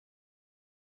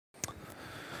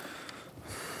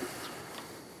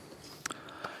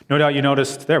No doubt you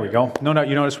noticed, there we go. No doubt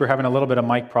you noticed we're having a little bit of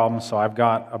mic problems, so I've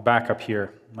got a backup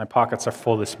here. My pockets are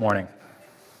full this morning.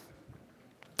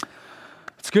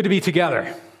 It's good to be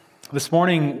together. This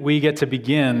morning we get to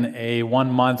begin a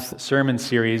 1-month sermon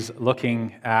series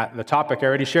looking at the topic I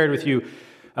already shared with you in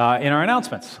our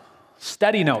announcements.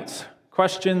 Study notes,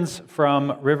 questions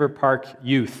from River Park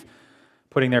youth,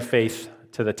 putting their faith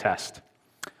to the test.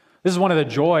 This is one of the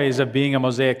joys of being a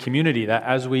Mosaic community, that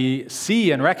as we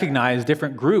see and recognize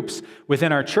different groups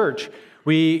within our church,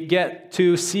 we get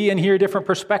to see and hear different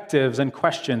perspectives and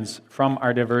questions from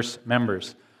our diverse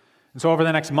members. And so over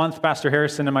the next month, Pastor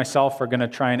Harrison and myself are going to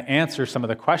try and answer some of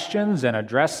the questions and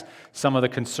address some of the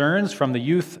concerns from the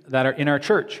youth that are in our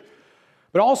church.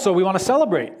 But also, we want to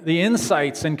celebrate the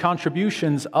insights and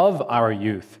contributions of our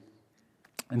youth.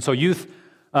 And so youth,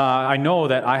 I know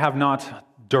that I have not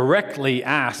directly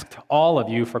asked all of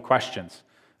you for questions.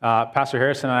 Pastor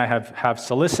Harrison and I have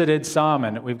solicited some,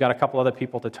 and we've got a couple other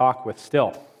people to talk with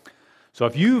still. So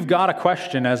if you've got a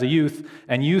question as a youth,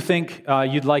 and you think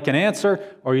you'd like an answer,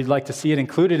 or you'd like to see it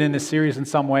included in this series in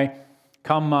some way,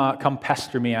 come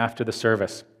pester me after the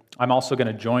service. I'm also going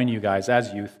to join you guys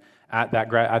as youth at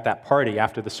that party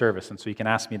after the service, and so you can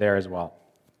ask me there as well.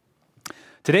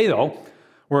 Today, though,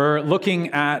 we're looking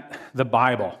at the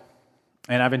Bible.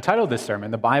 And I've entitled this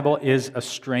sermon, "The Bible is a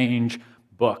Strange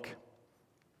Book."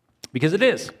 Because it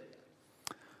is.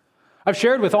 I've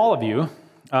shared with all of you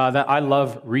that I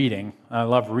love reading. I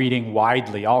love reading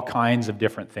widely, all kinds of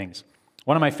different things.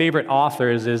 One of my favorite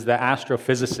authors is the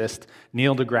astrophysicist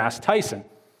Neil deGrasse Tyson.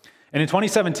 And in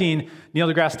 2017, Neil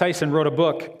deGrasse Tyson wrote a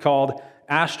book called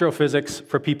Astrophysics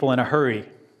for People in a Hurry.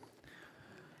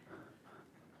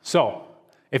 So,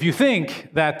 if you think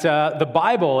that the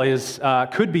Bible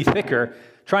could be thicker,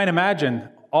 try and imagine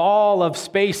all of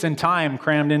space and time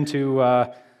crammed into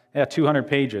 200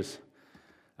 pages.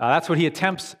 That's what he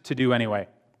attempts to do anyway.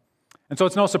 And so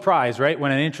it's no surprise, right?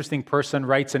 When an interesting person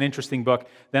writes an interesting book,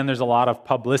 then there's a lot of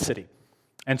publicity.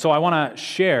 And so I want to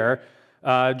share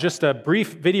just a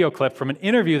brief video clip from an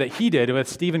interview that he did with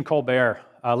Stephen Colbert,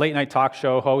 a late-night talk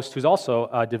show host who's also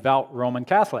a devout Roman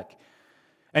Catholic.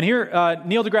 And here,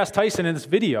 Neil deGrasse Tyson in this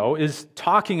video is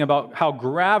talking about how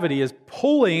gravity is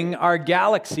pulling our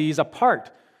galaxies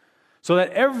apart so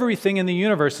that everything in the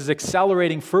universe is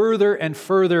accelerating further and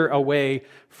further away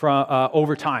from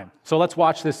over time. So let's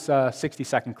watch this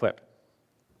 60-second clip.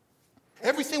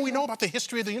 Everything we know about the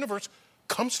history of the universe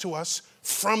comes to us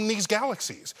from these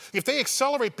galaxies. If they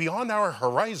accelerate beyond our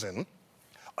horizon,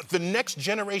 the next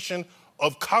generation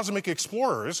of cosmic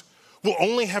explorers will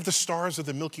only have the stars of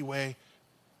the Milky Way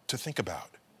to think about.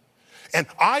 And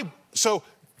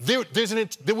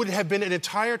there would have been an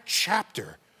entire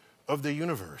chapter of the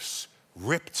universe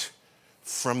ripped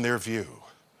from their view.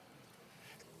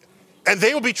 And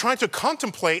they will be trying to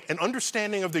contemplate an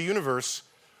understanding of the universe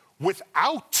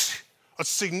without a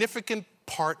significant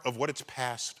part of what its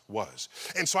past was.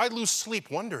 And so I lose sleep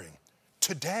wondering,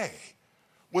 today,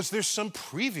 was there some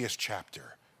previous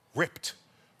chapter ripped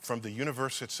from the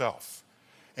universe itself?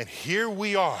 And here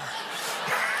we are.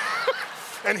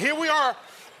 And here we are,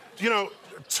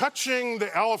 touching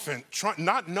the elephant,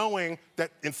 not knowing that,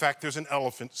 in fact, there's an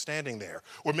elephant standing there.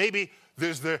 Or maybe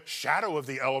there's the shadow of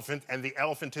the elephant and the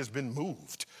elephant has been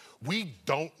moved. We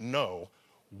don't know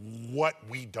what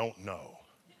we don't know.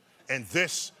 And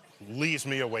this leaves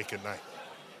me awake at night.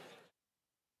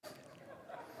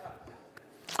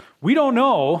 We don't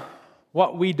know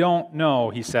what we don't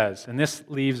know, he says, and this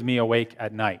leaves me awake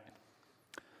at night.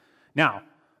 Now,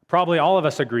 probably all of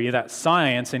us agree that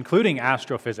science, including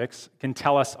astrophysics, can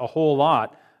tell us a whole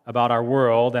lot about our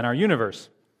world and our universe.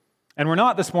 And we're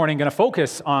not this morning going to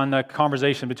focus on the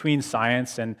conversation between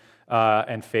science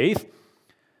and faith.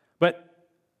 But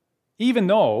even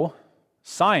though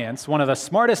science, one of the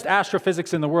smartest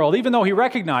astrophysics in the world, even though he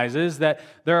recognizes that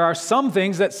there are some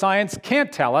things that science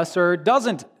can't tell us or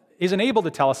isn't able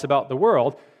to tell us about the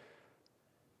world,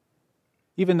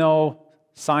 even though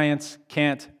science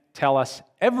can't tell us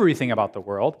everything about the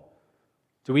world,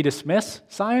 do we dismiss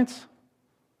science?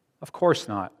 Of course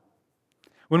not.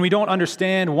 When we don't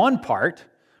understand one part,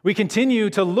 we continue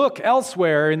to look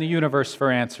elsewhere in the universe for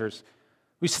answers.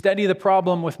 We study the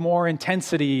problem with more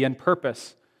intensity and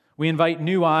purpose. We invite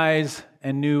new eyes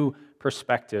and new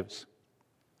perspectives.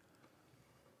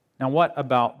 Now, what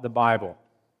about the Bible?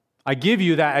 I give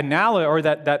you that analogy or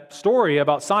that story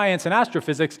about science and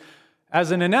astrophysics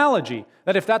as an analogy,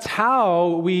 that if that's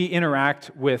how we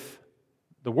interact with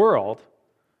the world,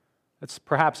 that's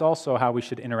perhaps also how we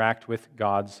should interact with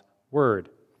God's Word.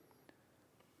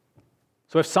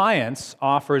 So if science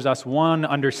offers us one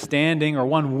understanding or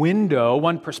one window,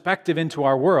 one perspective into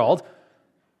our world,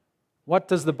 What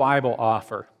does the Bible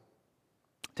offer?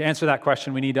 To answer that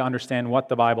question, we need to understand what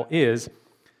the Bible is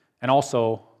and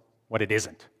also what it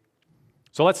isn't.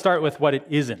 So let's start with what it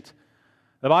isn't.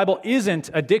 The Bible isn't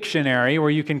a dictionary where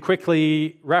you can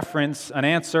quickly reference an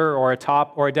answer or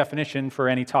a definition for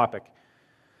any topic.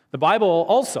 The Bible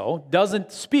also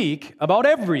doesn't speak about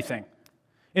everything.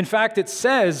 In fact, it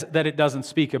says that it doesn't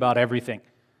speak about everything.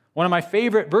 One of my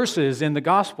favorite verses in the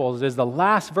Gospels is the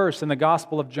last verse in the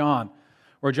Gospel of John,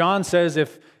 where John says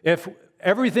if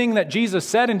everything that Jesus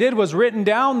said and did was written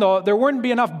down, though, there wouldn't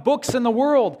be enough books in the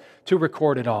world to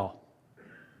record it all.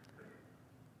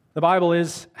 The Bible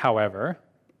is, however,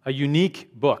 a unique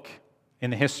book in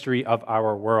the history of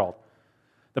our world.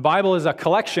 The Bible is a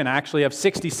collection, actually, of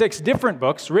 66 different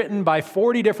books written by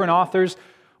 40 different authors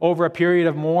over a period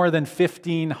of more than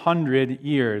 1,500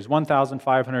 years,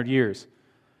 1,500 years.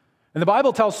 And the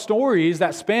Bible tells stories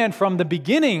that span from the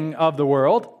beginning of the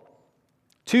world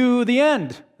to the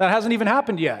end. That hasn't even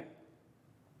happened yet.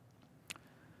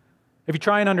 If you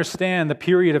try and understand the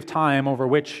period of time over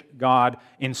which God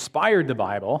inspired the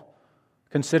Bible,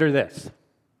 consider this.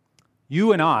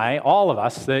 You and I, all of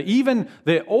us, even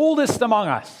the oldest among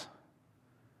us,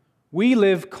 we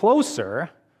live closer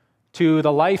to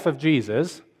the life of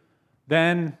Jesus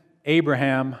than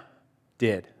Abraham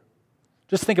did.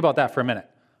 Just think about that for a minute.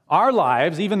 Our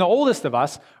lives, even the oldest of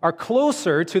us, are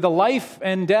closer to the life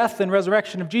and death and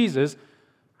resurrection of Jesus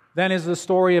than is the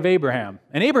story of Abraham.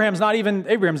 And Abraham's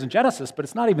in Genesis, but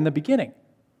it's not even the beginning.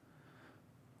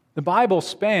 The Bible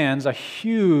spans a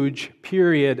huge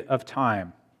period of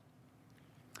time.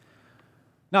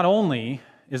 Not only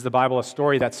is the Bible a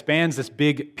story that spans this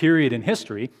big period in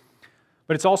history,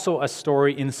 but it's also a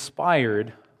story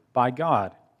inspired by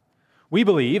God. We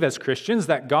believe as Christians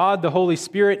that God, the Holy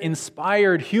Spirit,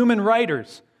 inspired human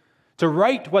writers to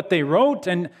write what they wrote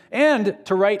and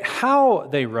to write how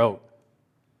they wrote.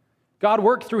 God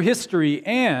worked through history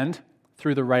and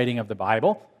through the writing of the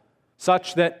Bible,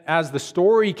 such that as the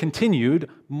story continued,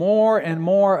 more and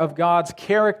more of God's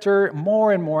character,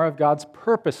 more and more of God's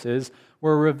purposes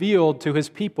were revealed to his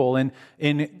people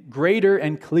in greater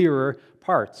and clearer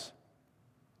parts.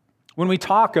 When we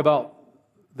talk about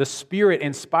the Spirit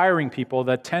inspiring people,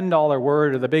 the $10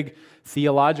 word or the big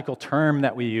theological term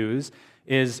that we use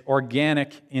is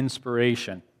organic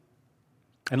inspiration.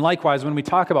 And likewise, when we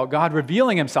talk about God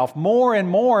revealing himself more and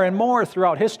more and more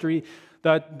throughout history,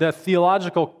 the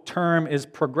theological term is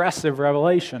progressive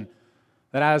revelation.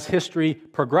 That as history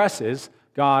progresses,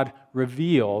 God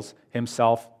reveals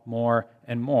himself more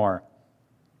and more.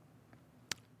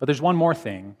 But there's one more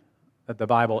thing that the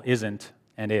Bible isn't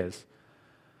and is.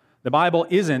 The Bible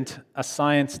isn't a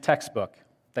science textbook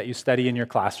that you study in your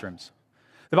classrooms.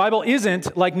 The Bible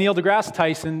isn't like Neil deGrasse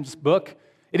Tyson's book.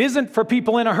 It isn't for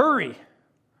people in a hurry.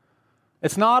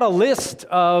 It's not a list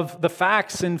of the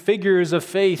facts and figures of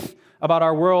faith about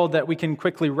our world that we can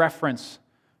quickly reference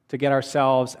to get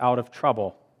ourselves out of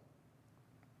trouble.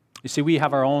 You see, we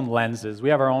have our own lenses. We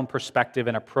have our own perspective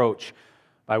and approach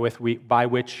by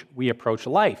which we approach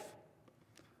life.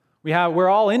 We're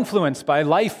all influenced by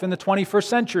life in the 21st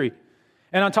century.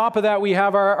 And on top of that, we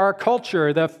have our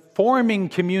culture, the forming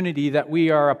community that we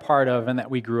are a part of and that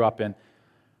we grew up in,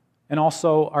 and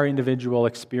also our individual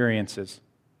experiences.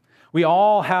 We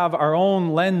all have our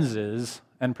own lenses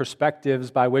and perspectives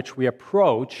by which we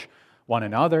approach one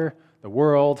another, the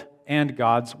world, and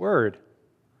God's Word.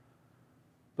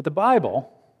 But the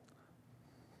Bible,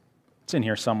 it's in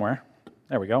here somewhere.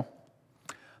 There we go.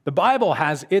 The Bible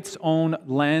has its own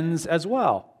lens as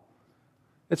well.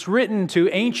 It's written to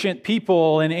ancient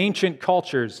people and ancient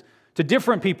cultures, to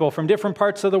different people from different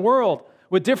parts of the world,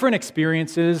 with different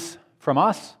experiences from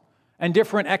us and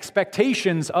different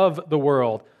expectations of the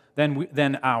world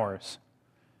than ours.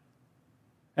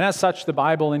 And as such, the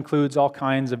Bible includes all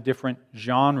kinds of different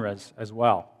genres as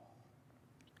well.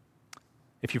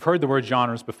 If you've heard the word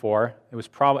genres before, it's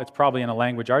probably in a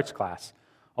language arts class.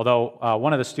 Although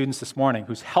one of the students this morning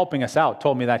who's helping us out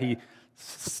told me that he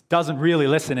doesn't really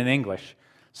listen in English.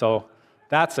 So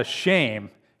that's a shame.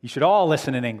 You should all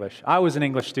listen in English. I was an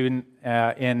English student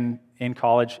in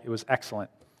college. It was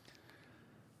excellent.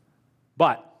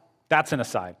 But that's an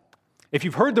aside. If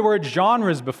you've heard the word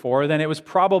genres before, then it was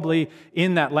probably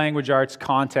in that language arts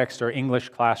context or English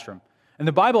classroom. And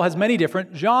the Bible has many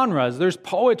different genres. There's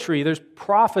poetry, there's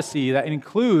prophecy that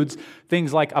includes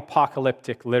things like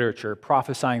apocalyptic literature,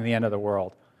 prophesying the end of the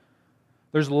world.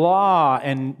 There's law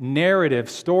and narrative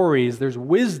stories. There's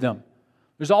wisdom.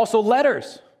 There's also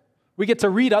letters. We get to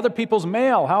read other people's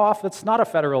mail. How often? It's not a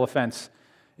federal offense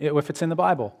if it's in the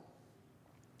Bible.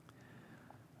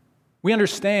 We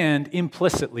understand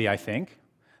implicitly, I think,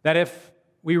 that if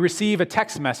we receive a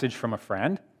text message from a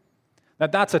friend,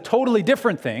 that's a totally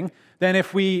different thing than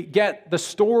if we get the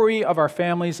story of our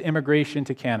family's immigration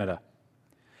to Canada.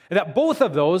 That both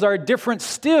of those are different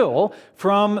still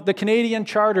from the Canadian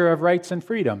Charter of Rights and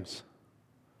Freedoms.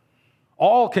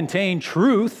 All contain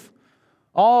truth,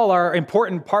 all are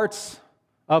important parts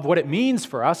of what it means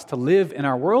for us to live in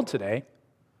our world today,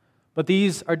 but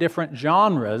these are different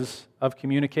genres of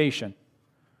communication.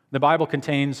 The Bible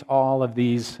contains all of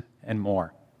these and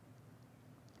more.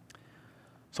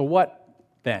 So what,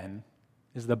 then,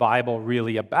 is the Bible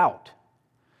really about?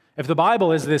 If the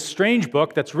Bible is this strange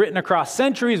book that's written across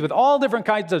centuries with all different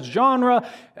kinds of genre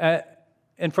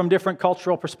and from different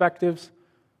cultural perspectives,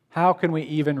 how can we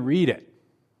even read it?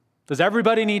 Does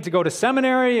everybody need to go to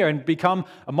seminary and become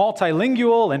a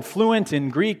multilingual and fluent in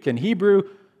Greek and Hebrew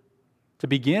to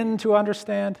begin to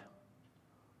understand?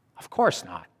 Of course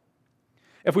not.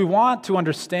 If we want to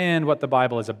understand what the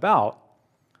Bible is about,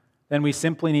 then we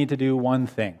simply need to do one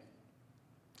thing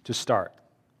to start.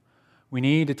 We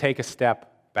need to take a step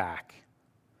back.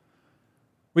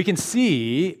 We can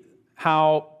see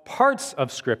how parts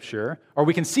of Scripture, or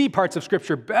we can see parts of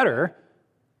Scripture better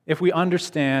if we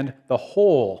understand the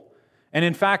whole. And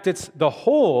in fact, it's the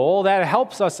whole that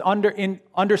helps us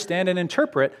understand and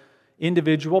interpret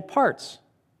individual parts,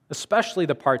 especially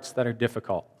the parts that are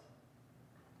difficult.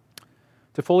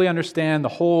 To fully understand the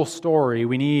whole story,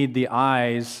 we need the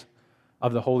eyes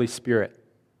of the Holy Spirit.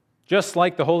 Just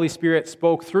like the Holy Spirit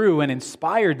spoke through and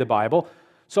inspired the Bible,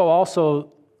 so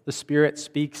also the Spirit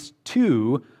speaks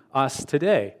to us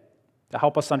today to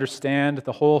help us understand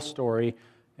the whole story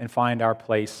and find our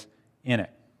place in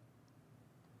it.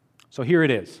 So here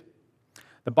it is.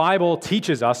 The Bible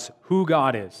teaches us who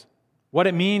God is, what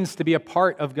it means to be a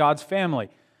part of God's family,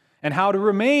 and how to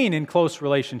remain in close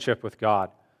relationship with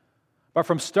God. But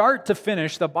from start to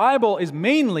finish, the Bible is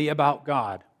mainly about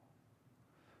God.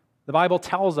 The Bible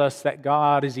tells us that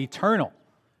God is eternal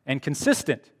and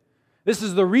consistent. This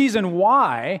is the reason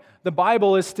why the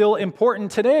Bible is still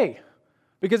important today.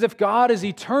 Because if God is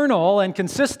eternal and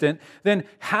consistent, then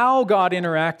how God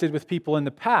interacted with people in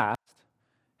the past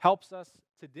helps us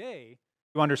today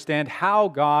to understand how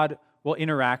God will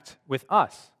interact with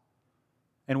us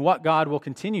and what God will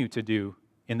continue to do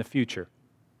in the future.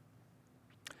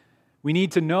 We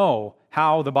need to know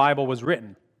how the Bible was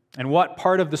written and what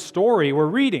part of the story we're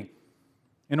reading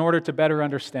in order to better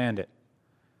understand it.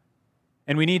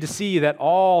 And we need to see that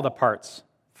all the parts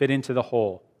fit into the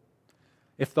whole.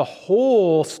 If the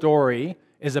whole story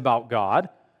is about God,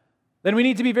 then we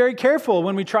need to be very careful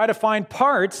when we try to find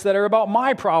parts that are about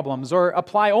my problems or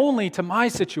apply only to my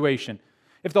situation.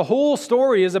 If the whole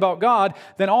story is about God,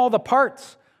 then all the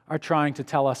parts are trying to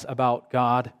tell us about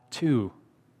God too.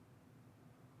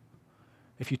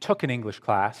 If you took an English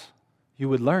class, you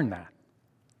would learn that.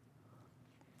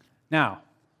 Now,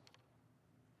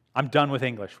 I'm done with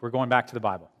English. We're going back to the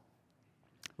Bible.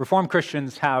 Reformed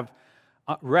Christians have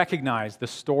recognized the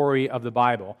story of the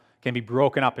Bible can be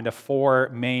broken up into four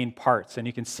main parts, and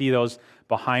you can see those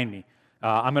behind me.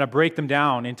 I'm going to break them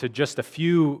down into just a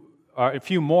few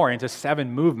more, into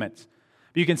 7 movements.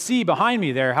 But you can see behind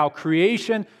me there how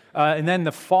creation and then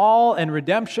the fall and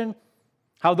redemption,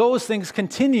 how those things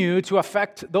continue to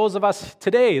affect those of us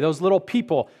today, those little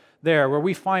people there where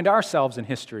we find ourselves in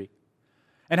history.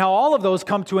 And how all of those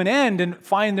come to an end and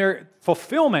find their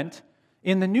fulfillment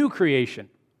in the new creation,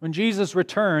 when Jesus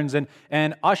returns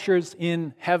and ushers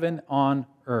in heaven on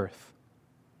earth.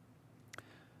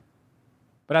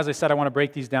 But as I said, I want to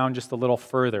break these down just a little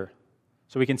further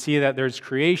so we can see that there's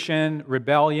creation,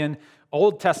 rebellion,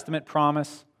 Old Testament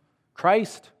promise,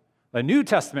 Christ, the New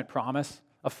Testament promise,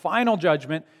 a final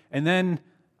judgment, and then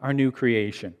our new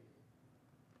creation.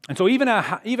 And so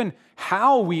even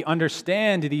how we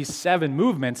understand these 7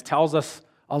 movements tells us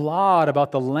a lot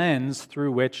about the lens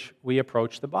through which we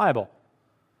approach the Bible.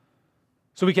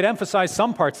 So we could emphasize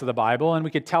some parts of the Bible, and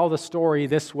we could tell the story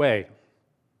this way.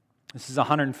 This is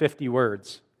 150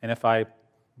 words, and if I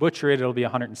butcher it, it'll be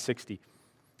 160.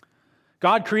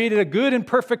 God created a good and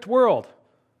perfect world,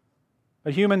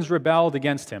 but humans rebelled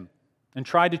against him and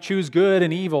tried to choose good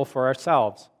and evil for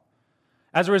ourselves.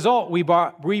 As a result,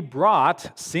 we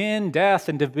brought sin, death,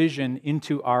 and division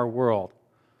into our world.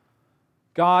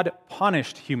 God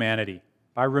punished humanity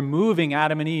by removing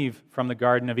Adam and Eve from the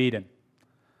Garden of Eden.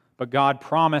 But God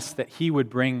promised that he would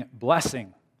bring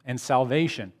blessing and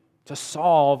salvation to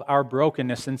solve our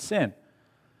brokenness and sin.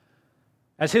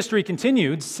 As history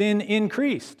continued, sin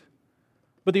increased.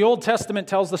 But the Old Testament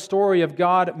tells the story of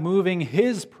God moving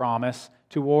his promise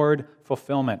toward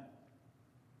fulfillment.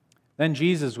 Then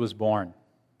Jesus was born,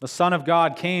 The Son of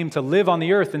God came to live on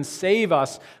the earth and save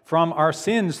us from our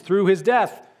sins through his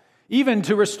death, even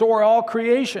to restore all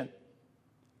creation.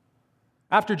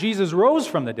 After Jesus rose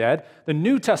from the dead, the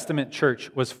New Testament church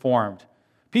was formed.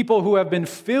 People who have been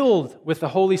filled with the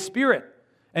Holy Spirit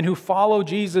and who follow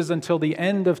Jesus until the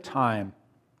end of time,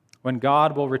 when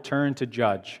God will return to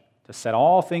judge, to set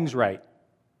all things right,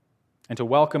 and to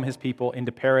welcome his people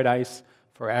into paradise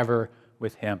forever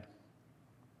with him.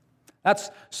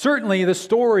 That's certainly the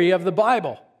story of the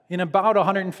Bible in about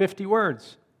 150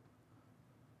 words.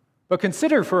 But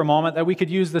consider for a moment that we could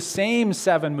use the same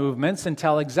 7 movements and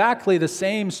tell exactly the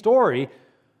same story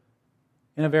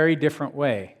in a very different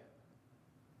way.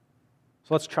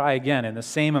 So let's try again in the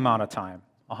same amount of time,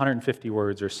 150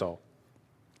 words or so.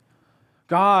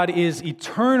 God is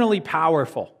eternally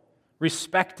powerful,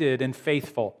 respected, and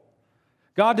faithful.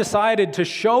 God decided to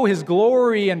show his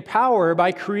glory and power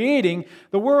by creating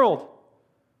the world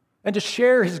and to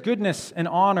share his goodness and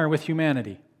honor with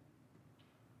humanity.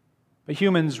 But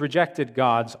humans rejected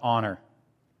God's honor.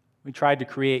 We tried to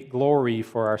create glory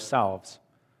for ourselves.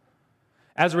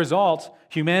 As a result,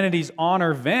 humanity's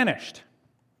honor vanished,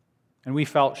 and we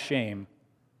felt shame.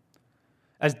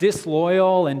 As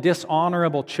disloyal and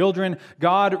dishonorable children,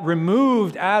 God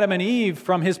removed Adam and Eve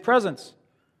from his presence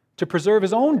to preserve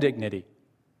his own dignity.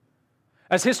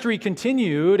 As history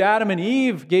continued, Adam and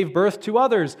Eve gave birth to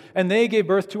others, and they gave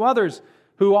birth to others,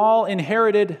 who all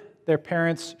inherited their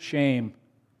parents' shame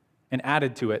and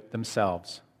added to it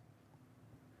themselves.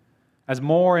 As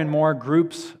more and more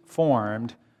groups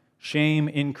formed, shame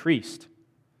increased.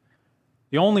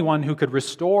 The only one who could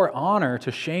restore honor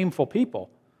to shameful people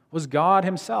was God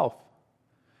himself.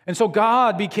 And so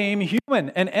God became human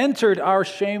and entered our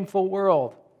shameful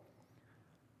world.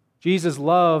 Jesus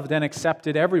loved and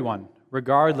accepted everyone,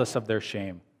 regardless of their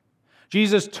shame.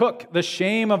 Jesus took the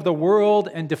shame of the world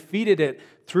and defeated it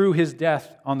through his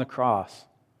death on the cross.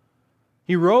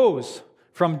 He rose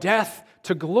from death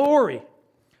to glory.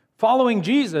 Following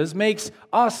Jesus makes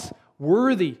us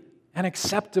worthy and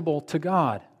acceptable to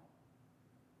God.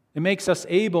 It makes us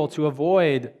able to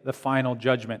avoid the final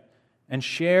judgment and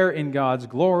share in God's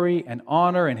glory and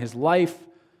honor in his life,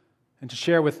 and to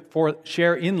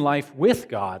share in life with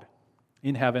God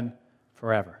in heaven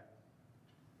forever.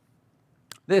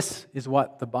 This is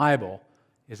what the Bible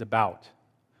is about.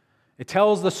 It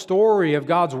tells the story of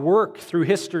God's work through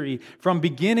history from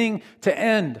beginning to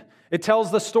end. It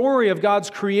tells the story of God's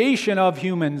creation of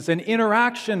humans and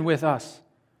interaction with us.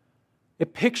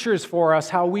 It pictures for us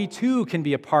how we too can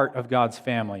be a part of God's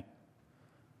family.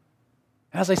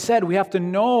 As I said, we have to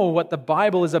know what the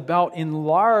Bible is about in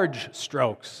large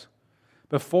strokes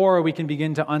before we can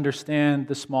begin to understand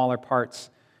the smaller parts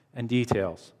and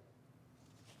details.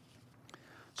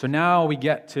 So now we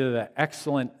get to the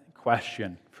excellent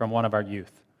question from one of our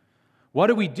youth. What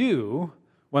do we do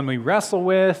when we wrestle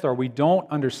with or we don't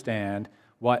understand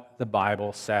what the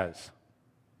Bible says?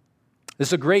 This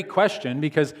is a great question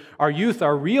because our youth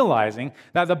are realizing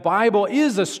that the Bible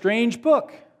is a strange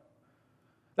book.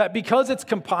 That because it's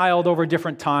compiled over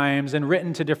different times and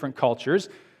written to different cultures,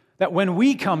 that when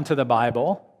we come to the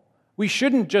Bible, we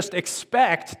shouldn't just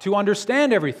expect to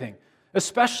understand everything,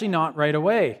 especially not right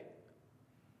away.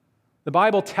 The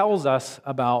Bible tells us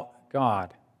about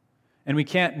God, and we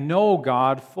can't know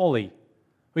God fully.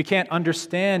 We can't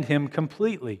understand him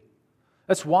completely.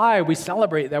 That's why we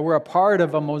celebrate that we're a part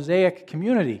of a Mosaic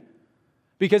community,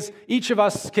 because each of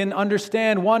us can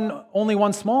understand only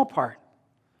one small part.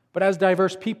 But as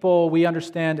diverse people, we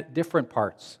understand different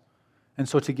parts. And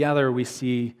so together we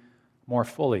see more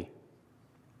fully.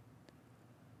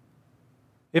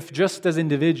 If just as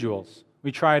individuals,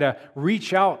 we try to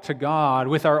reach out to God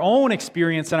with our own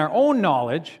experience and our own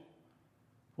knowledge,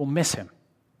 we'll miss him.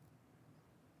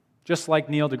 Just like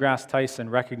Neil deGrasse Tyson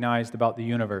recognized about the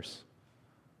universe.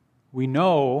 We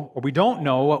know, or we don't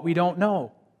know what we don't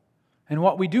know. And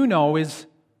what we do know is,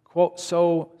 quote,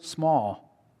 so small.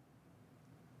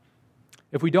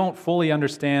 If we don't fully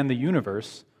understand the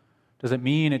universe, does it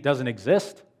mean it doesn't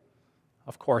exist?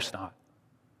 Of course not.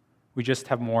 We just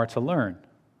have more to learn.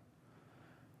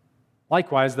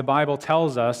 Likewise, the Bible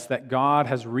tells us that God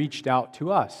has reached out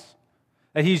to us,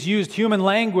 that he's used human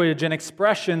language and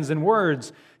expressions and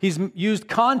words. He's used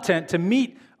content to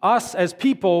meet us as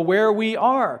people where we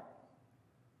are,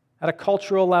 at a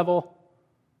cultural level,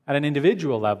 at an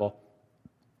individual level,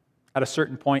 at a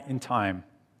certain point in time.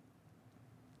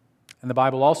 And the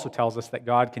Bible also tells us that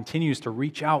God continues to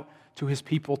reach out to his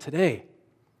people today.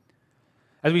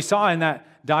 As we saw in that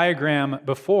diagram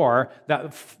before,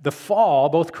 that the fall,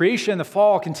 both creation and the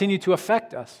fall, continue to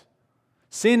affect us.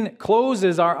 Sin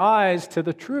closes our eyes to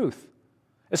the truth,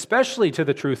 especially to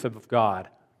the truth of God.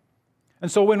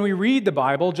 And so when we read the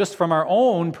Bible just from our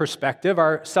own perspective,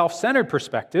 our self-centered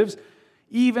perspectives,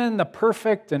 even the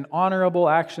perfect and honorable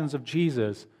actions of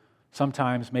Jesus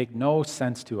sometimes make no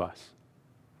sense to us.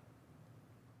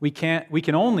 We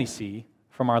can only see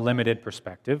from our limited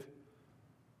perspective,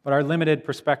 but our limited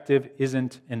perspective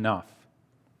isn't enough.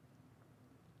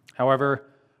 However,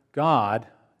 God,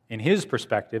 in his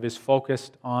perspective, is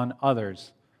focused on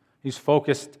others. He's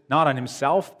focused not on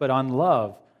himself, but on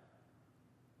love.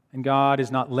 And God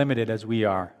is not limited as we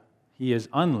are. He is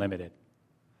unlimited.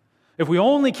 If we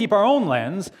only keep our own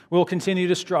lens, we'll continue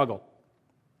to struggle.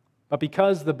 But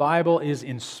because the Bible is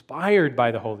inspired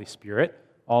by the Holy Spirit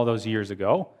all those years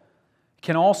ago, it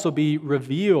can also be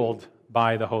revealed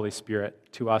by the Holy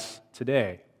Spirit to us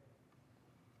today.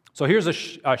 So here's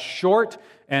a short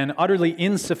and utterly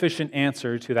insufficient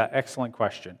answer to that excellent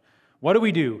question. What do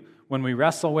we do when we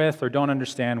wrestle with or don't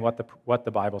understand what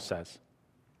the Bible says?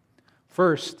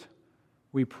 First,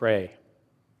 we pray.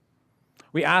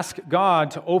 We ask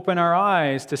God to open our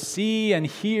eyes to see and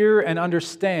hear and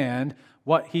understand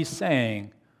what he's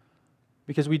saying,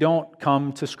 because we don't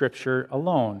come to Scripture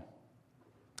alone.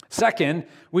 Second,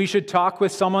 we should talk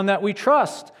with someone that we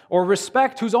trust or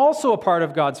respect who's also a part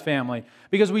of God's family,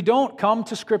 because we don't come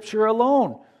to Scripture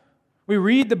alone. We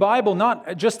read the Bible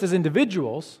not just as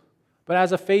individuals, but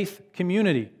as a faith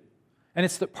community. And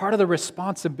it's part of the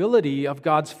responsibility of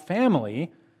God's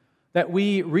family that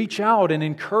we reach out and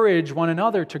encourage one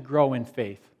another to grow in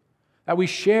faith, that we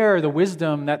share the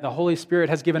wisdom that the Holy Spirit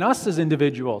has given us as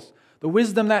individuals, the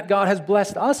wisdom that God has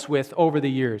blessed us with over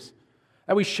the years,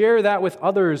 that we share that with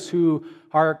others who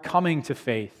are coming to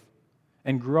faith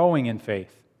and growing in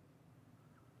faith,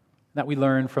 that we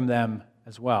learn from them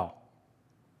as well.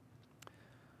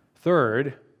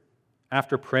 Third,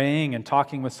 after praying and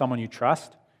talking with someone you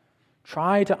trust,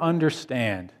 try to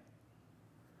understand.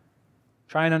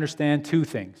 Try and understand two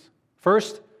things.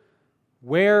 First,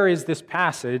 where is this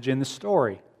passage in the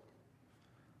story?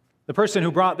 The person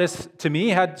who brought this to me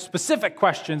had specific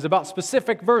questions about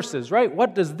specific verses, right?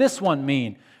 What does this one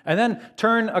mean? And then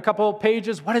turn a couple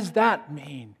pages, what does that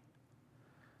mean?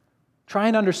 Try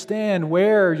and understand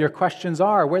where your questions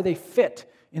are, where they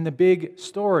fit in the big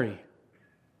story.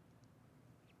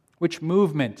 Which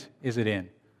movement is it in?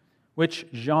 Which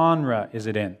genre is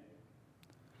it in?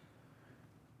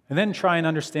 And then try and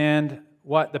understand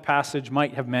what the passage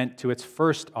might have meant to its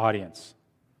first audience.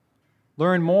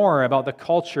 Learn more about the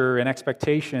culture and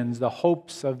expectations, the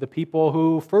hopes of the people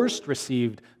who first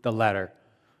received the letter,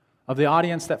 of the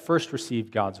audience that first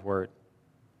received God's word.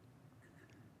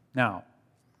 Now,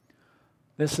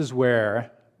 this is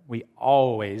where we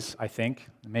always, I think,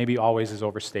 maybe always is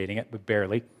overstating it, but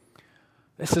barely,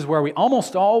 this is where we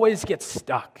almost always get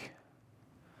stuck.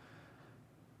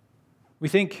 We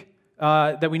think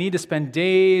that we need to spend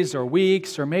days or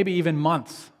weeks or maybe even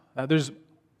months. There's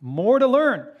more to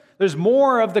learn. There's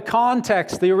more of the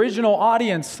context, the original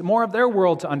audience, more of their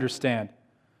world to understand.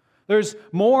 There's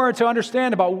more to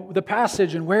understand about the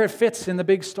passage and where it fits in the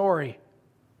big story.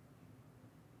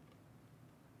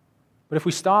 But if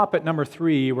we stop at number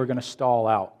 3, we're going to stall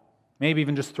out. Maybe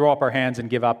even just throw up our hands and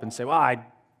give up and say, well,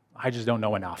 I just don't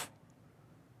know enough.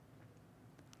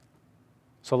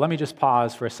 So let me just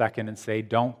pause for a second and say,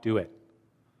 don't do it.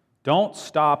 Don't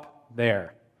stop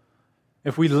there.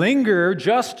 If we linger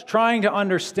just trying to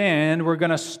understand, we're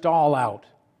going to stall out.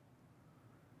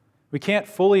 We can't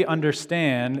fully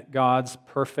understand God's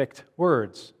perfect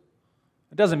words.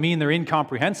 It doesn't mean they're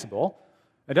incomprehensible.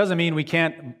 It doesn't mean we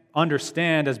can't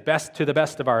understand to the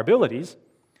best of our abilities.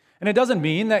 And it doesn't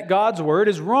mean that God's word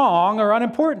is wrong or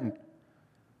unimportant.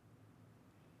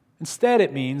 Instead,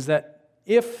 it means that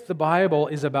if the Bible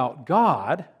is about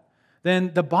God,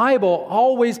 then the Bible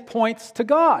always points to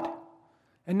God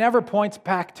and never points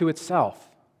back to itself.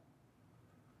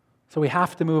 So we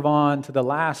have to move on to the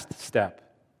last step,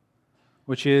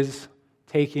 which is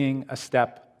taking a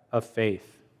step of faith.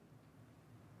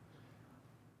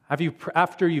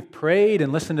 After you've prayed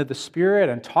and listened to the Spirit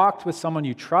and talked with someone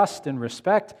you trust and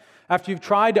respect, after you've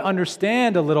tried to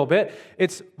understand a little bit,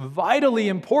 it's vitally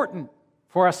important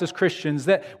for us as Christians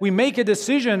that we make a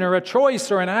decision or a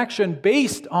choice or an action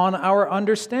based on our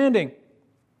understanding.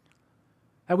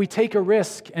 That we take a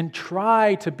risk and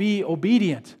try to be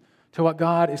obedient to what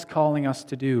God is calling us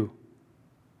to do.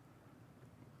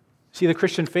 See, the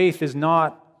Christian faith is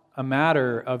not a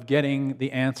matter of getting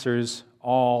the answers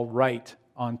all right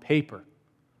on paper.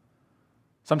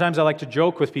 Sometimes I like to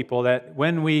joke with people that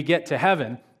when we get to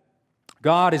heaven,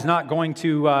 God is not going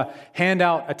to hand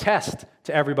out a test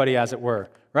to everybody, as it were,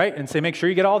 right? And say, make sure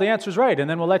you get all the answers right, and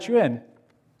then we'll let you in.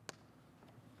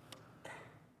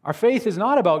 Our faith is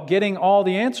not about getting all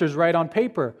the answers right on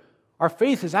paper. Our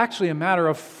faith is actually a matter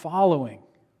of following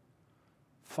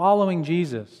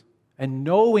Jesus and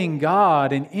knowing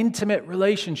God in intimate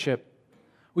relationship.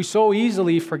 We so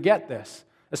easily forget this,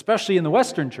 especially in the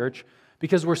Western church,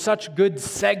 because we're such good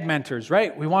segmenters,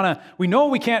 right? We know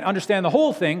we can't understand the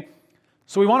whole thing,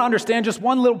 so we want to understand just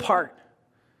one little part.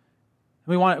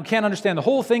 We can't understand the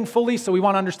whole thing fully, so we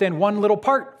want to understand one little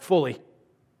part fully.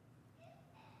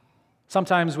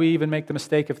 Sometimes we even make the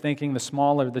mistake of thinking the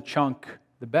smaller the chunk,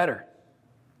 the better.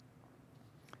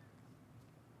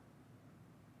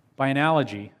 By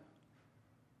analogy,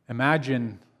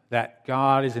 imagine that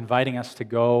God is inviting us to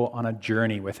go on a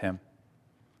journey with Him,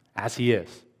 as He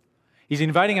is. He's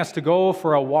inviting us to go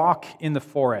for a walk in the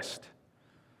forest.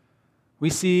 We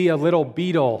see a little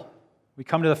beetle. We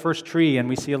come to the first tree and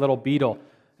we see a little beetle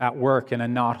at work in a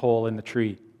knothole in the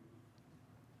tree.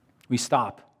 We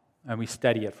stop and we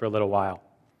study it for a little while.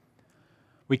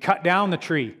 We cut down the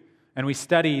tree and we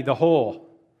study the hole.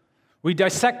 We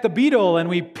dissect the beetle and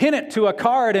we pin it to a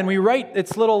card and we write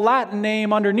its little Latin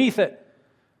name underneath it.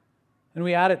 And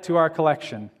we add it to our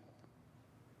collection.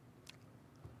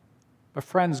 But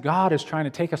friends, God is trying to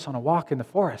take us on a walk in the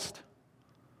forest.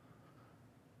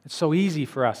 It's so easy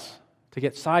for us to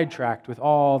get sidetracked with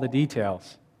all the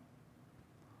details.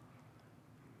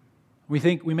 We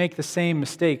make the same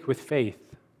mistake with faith.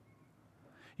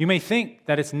 You may think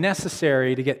that it's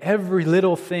necessary to get every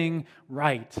little thing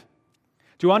right,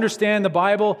 to understand the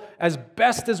Bible as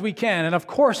best as we can, and of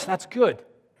course that's good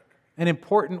and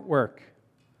important work.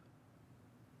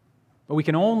 But we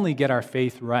can only get our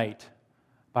faith right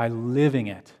by living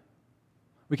it.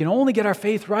 We can only get our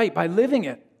faith right by living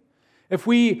it.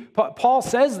 Paul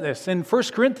says this in 1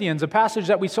 Corinthians, a passage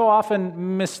that we so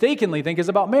often mistakenly think is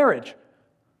about marriage.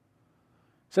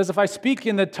 It says, if I speak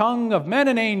in the tongue of men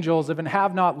and angels, if I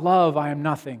have not love, I am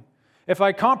nothing. If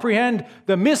I comprehend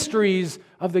the mysteries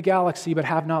of the galaxy but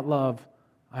have not love,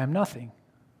 I am nothing.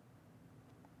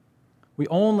 We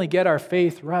only get our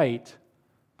faith right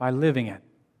by living it.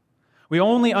 We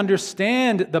only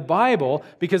understand the Bible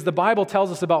because the Bible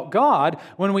tells us about God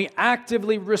when we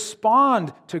actively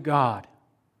respond to God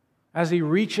as He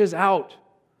reaches out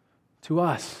to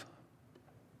us.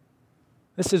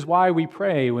 This is why we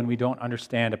pray when we don't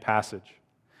understand a passage.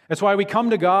 It's why we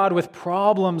come to God with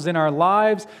problems in our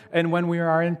lives and when we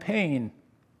are in pain.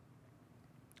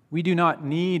 We do not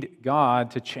need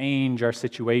God to change our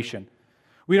situation.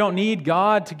 We don't need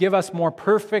God to give us more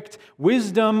perfect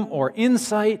wisdom or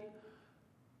insight.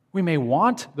 We may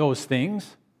want those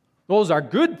things. Those are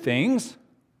good things.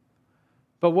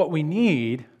 But what we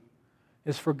need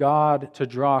is for God to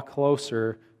draw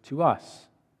closer to us.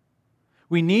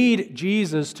 We need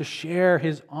Jesus to share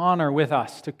His honor with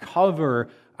us, to cover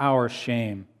our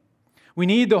shame. We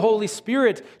need the Holy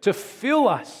Spirit to fill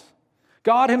us.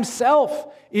 God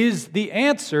Himself is the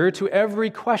answer to every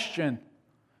question,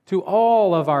 to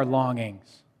all of our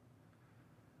longings.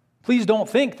 Please don't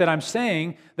think that I'm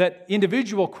saying that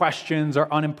individual questions are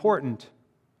unimportant.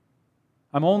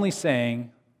 I'm only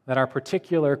saying that our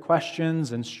particular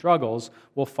questions and struggles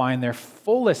will find their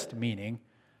fullest meaning,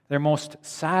 their most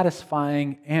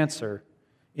satisfying answer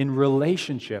in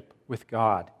relationship with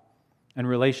God and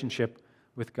relationship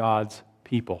with God's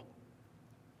people.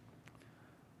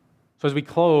 So as we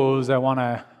close, I want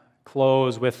to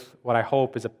close with what I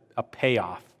hope is a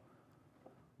payoff.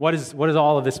 What does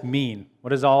all of this mean? What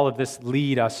does all of this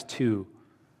lead us to?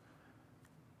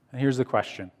 And here's the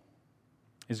question.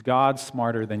 Is God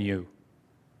smarter than you?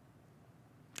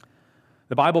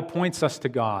 The Bible points us to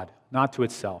God, not to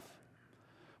itself.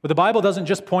 But the Bible doesn't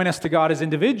just point us to God as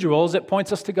individuals, it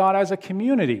points us to God as a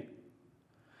community.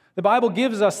 The Bible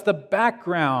gives us the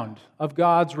background of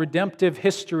God's redemptive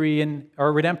history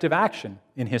or redemptive action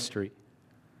in history.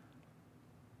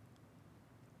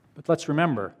 But let's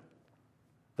remember,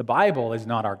 the Bible is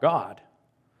not our God.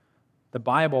 The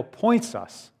Bible points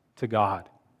us to God.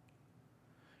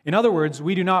 In other words,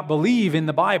 we do not believe in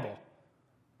the Bible.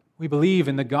 We believe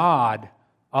in the God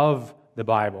of the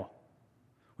Bible.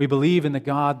 We believe in the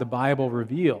God the Bible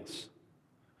reveals.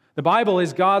 The Bible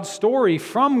is God's story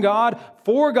from God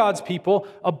for God's people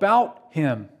about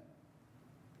Him.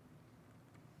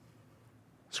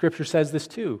 Scripture says this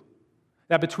too,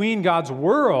 that between God's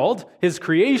world, His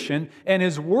creation, and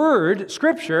His word,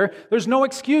 Scripture, there's no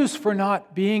excuse for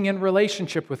not being in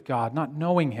relationship with God, not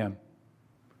knowing Him.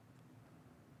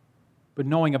 But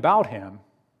knowing about Him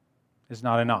is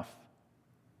not enough.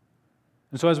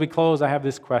 And so as we close, I have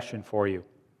this question for you.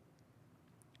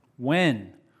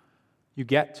 When you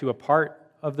get to a part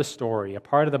of the story, a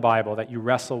part of the Bible that you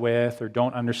wrestle with or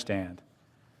don't understand,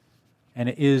 and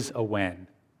it is a when,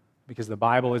 because the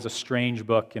Bible is a strange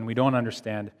book and we don't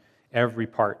understand every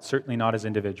part, certainly not as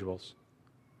individuals.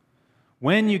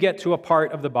 When you get to a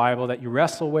part of the Bible that you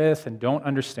wrestle with and don't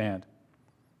understand,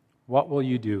 what will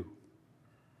you do?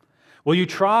 Will you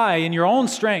try in your own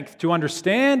strength to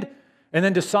understand and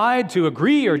then decide to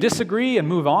agree or disagree and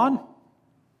move on?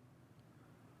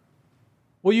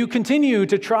 Will you continue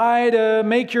to try to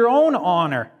make your own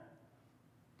honor?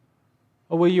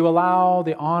 Or will you allow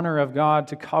the honor of God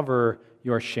to cover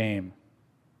your shame?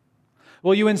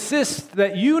 Will you insist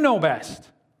that you know best?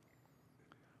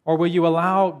 Or will you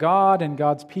allow God and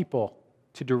God's people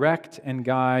to direct and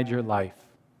guide your life?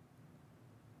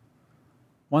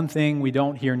 One thing we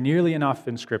don't hear nearly enough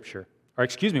in Scripture,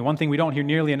 one thing we don't hear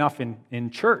nearly enough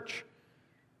in church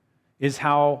is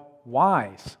how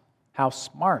wise, how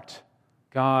smart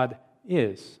God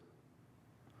is.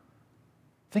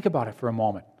 Think about it for a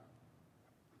moment.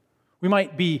 We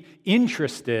might be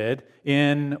interested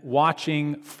in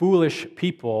watching foolish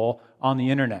people on the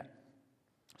internet,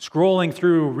 scrolling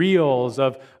through reels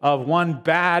of one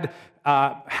bad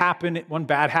happening, one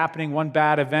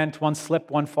bad event, one slip,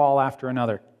 one fall after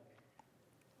another.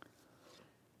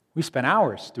 We spend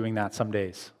hours doing that some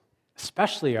days,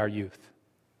 especially our youth.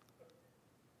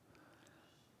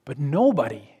 But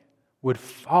nobody would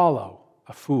follow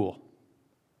a fool.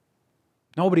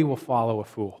 Nobody will follow a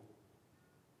fool.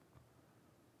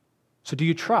 So do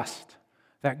you trust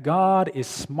that God is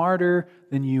smarter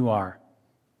than you are?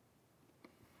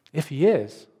 If He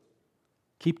is,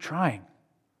 keep trying.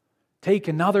 Take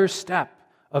another step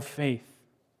of faith.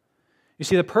 You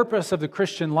see, the purpose of the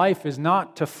Christian life is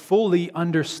not to fully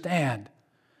understand.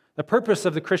 The purpose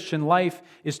of the Christian life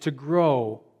is to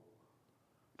grow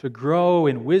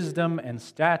in wisdom and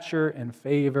stature and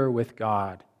favor with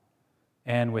God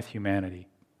and with humanity.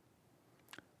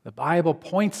 The Bible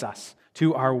points us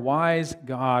to our wise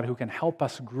God who can help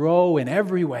us grow in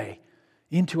every way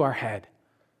into our head.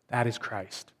 That is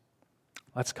Christ.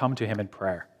 Let's come to Him in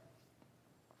prayer.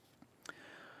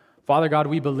 Father God,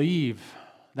 we believe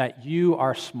that You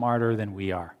are smarter than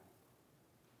we are.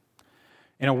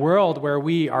 In a world where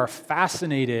we are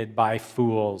fascinated by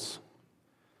fools,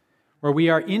 where we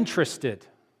are interested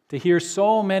to hear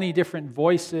so many different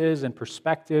voices and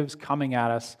perspectives coming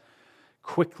at us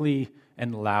quickly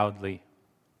and loudly,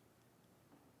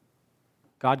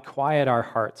 God, quiet our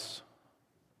hearts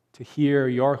to hear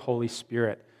Your Holy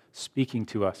Spirit speaking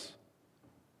to us.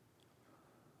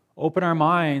 Open our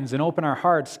minds and open our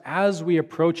hearts as we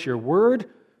approach Your word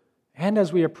and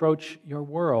as we approach Your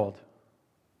world.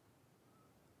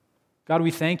 God,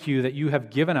 we thank You that You have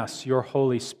given us Your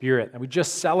Holy Spirit, that we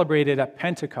just celebrated at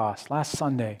Pentecost last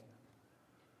Sunday.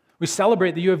 We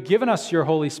celebrate that You have given us Your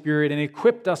Holy Spirit and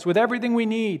equipped us with everything we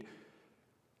need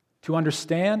to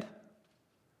understand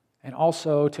and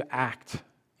also to act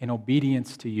in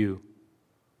obedience to You.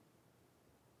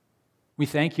 We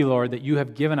thank You, Lord, that You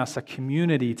have given us a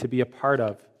community to be a part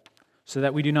of so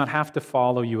that we do not have to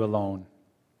follow You alone.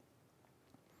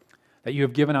 That You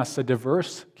have given us a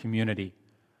diverse community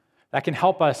that can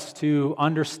help us to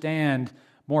understand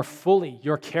more fully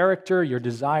Your character, Your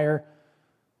desire,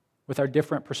 with our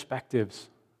different perspectives,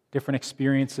 different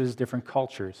experiences, different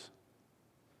cultures.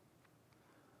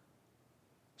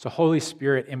 So, Holy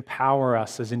Spirit, empower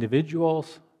us as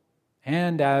individuals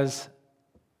and as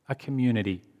a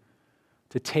community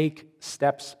to take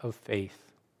steps of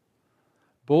faith,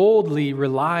 boldly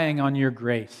relying on Your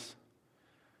grace,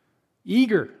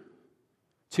 eager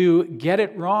to get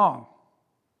it wrong,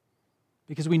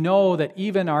 because we know that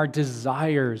even our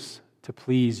desires to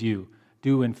please You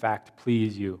do in fact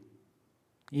please You,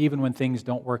 even when things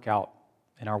don't work out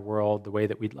in our world the way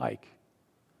that we'd like.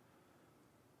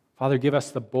 Father, give us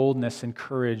the boldness and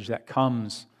courage that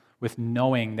comes with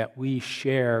knowing that we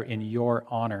share in Your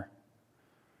honor,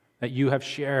 that You have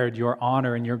shared Your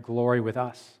honor and Your glory with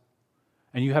us,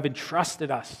 and You have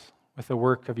entrusted us with the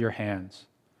work of Your hands.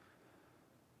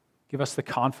 Give us the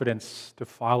confidence to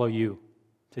follow You,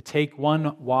 to take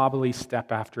one wobbly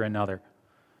step after another,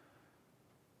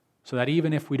 so that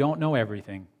even if we don't know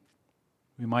everything,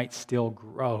 we might still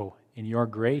grow in Your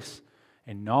grace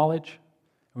and knowledge,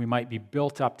 and we might be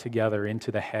built up together into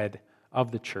the head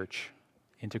of the church,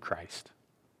 into Christ.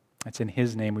 It's in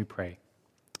His name we pray.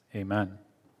 Amen.